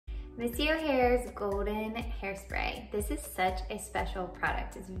Missio Hair's Golden Hairspray. This is such a special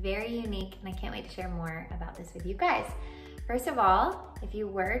product. It's very unique and I can't wait to share more about this with you guys. First of all, if you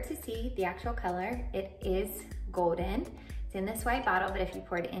were to see the actual color, it is golden. It's in this white bottle, but if you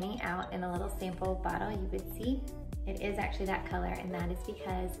poured any out in a little sample bottle, you would see it is actually that color, and that is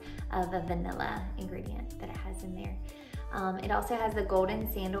because of a vanilla ingredient that it has in there. It also has the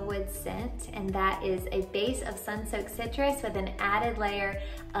golden sandalwood scent, and that is a base of sun-soaked citrus with an added layer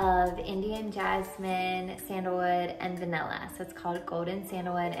of Indian jasmine, sandalwood, and vanilla. So it's called golden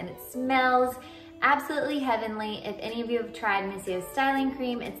sandalwood, and it smells absolutely heavenly. If any of you have tried Missio's styling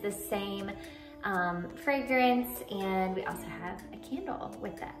cream, it's the same fragrance, and we also have a candle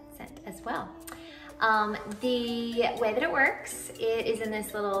with that scent as well. The way that it works, it is in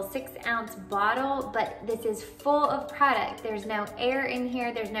this little 6-ounce bottle, but this is full of product. There's no air in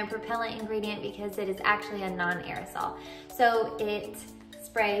here, there's no propellant ingredient because it is actually a non-aerosol. So it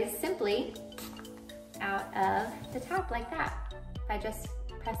sprays simply out of the top like that by just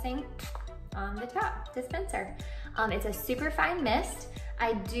pressing on the top dispenser. It's a super fine mist.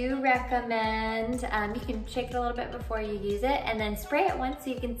 I do recommend, you can shake it a little bit before you use it and then spray it once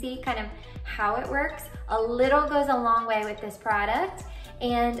so you can see kind of how it works. A little goes a long way with this product,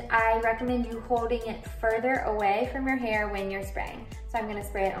 and I recommend you holding it further away from your hair when you're spraying. So I'm gonna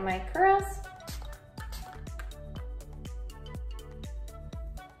spray it on my curls.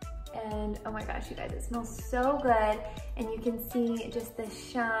 And oh my gosh, you guys, it smells so good. And you can see just the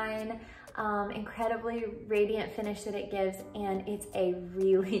shine, incredibly radiant finish that it gives, and it's a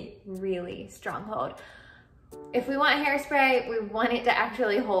really, really strong hold. If we want hairspray, we want it to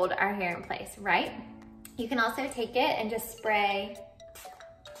actually hold our hair in place, right? You can also take it and just spray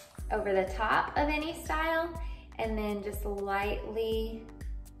over the top of any style and then just lightly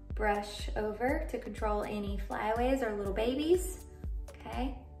brush over to control any flyaways or little babies,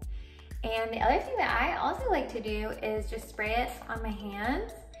 okay? And the other thing that I also like to do is just spray it on my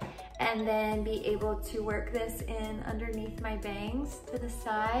hands and then be able to work this in underneath my bangs to the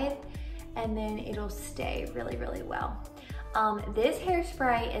side, and then it'll stay really, really well. This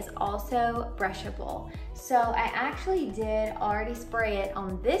hairspray is also brushable. So I actually did already spray it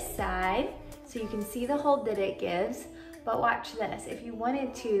on this side so you can see the hold that it gives, but watch this. If you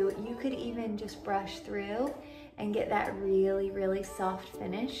wanted to, you could even just brush through and get that really, really soft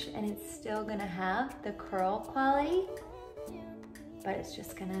finish, and it's still gonna have the curl quality, but it's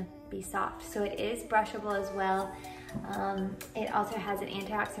just gonna be soft. So it is brushable as well. It also has an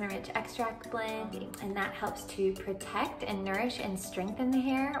antioxidant-rich extract blend, and that helps to protect and nourish and strengthen the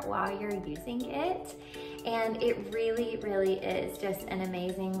hair while you're using it. And it really, really is just an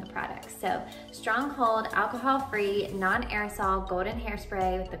amazing product. So stronghold, alcohol-free, non-aerosol golden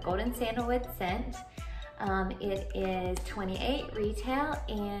hairspray with the golden sandalwood scent. It is $28 retail,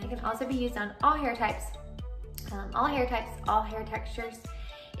 and it can also be used on all hair types, all hair textures.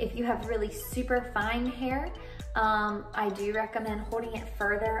 If you have really super fine hair, I do recommend holding it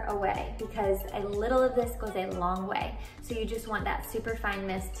further away because a little of this goes a long way. So you just want that super fine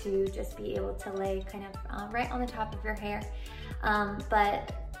mist to just be able to lay kind of right on the top of your hair.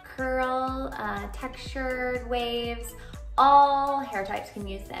 But curl, textured waves, all hair types can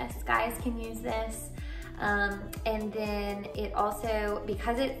use this. Guys can use this. And then it also,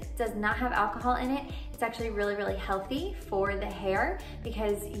 because it does not have alcohol in it, it's actually really, really healthy for the hair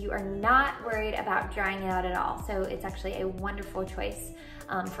because you are not worried about drying it out at all. So it's actually a wonderful choice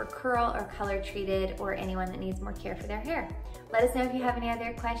for curl or color treated or anyone that needs more care for their hair. Let us know if you have any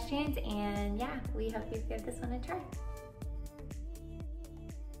other questions, and yeah, we hope you give this one a try.